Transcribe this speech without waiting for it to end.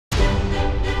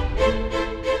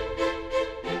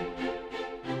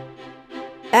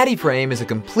Atiframe is a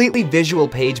completely visual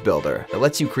page builder that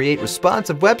lets you create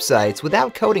responsive websites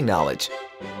without coding knowledge.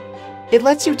 It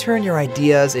lets you turn your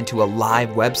ideas into a live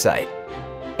website.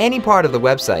 Any part of the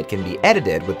website can be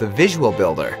edited with the Visual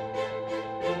Builder.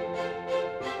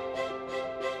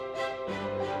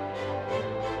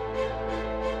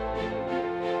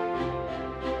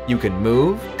 You can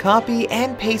move, copy,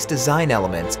 and paste design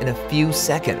elements in a few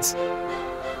seconds.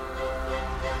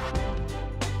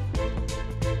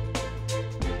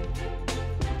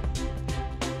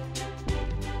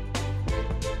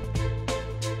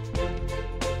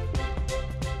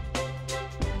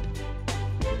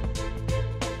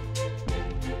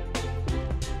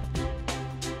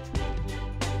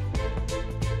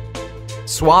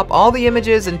 Swap all the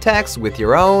images and text with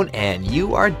your own, and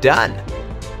you are done.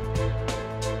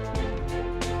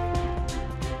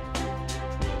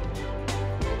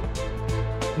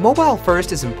 Mobile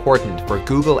first is important for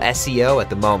Google SEO at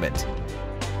the moment.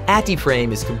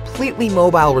 Atiframe is completely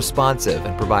mobile responsive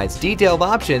and provides detailed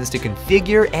options to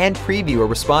configure and preview a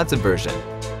responsive version.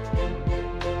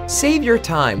 Save your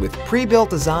time with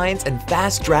pre-built designs and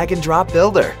fast drag-and-drop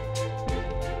builder.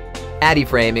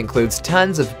 Atiframe includes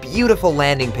tons of beautiful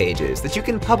landing pages that you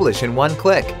can publish in one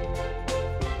click.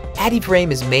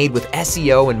 Atiframe is made with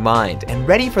SEO in mind and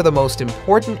ready for the most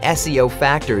important SEO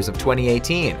factors of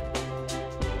 2018.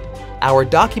 Our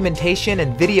documentation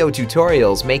and video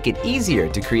tutorials make it easier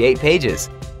to create pages.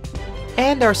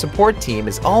 And our support team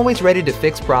is always ready to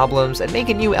fix problems and make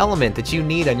a new element that you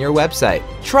need on your website.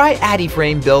 Try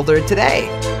Atiframe Builder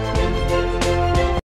today.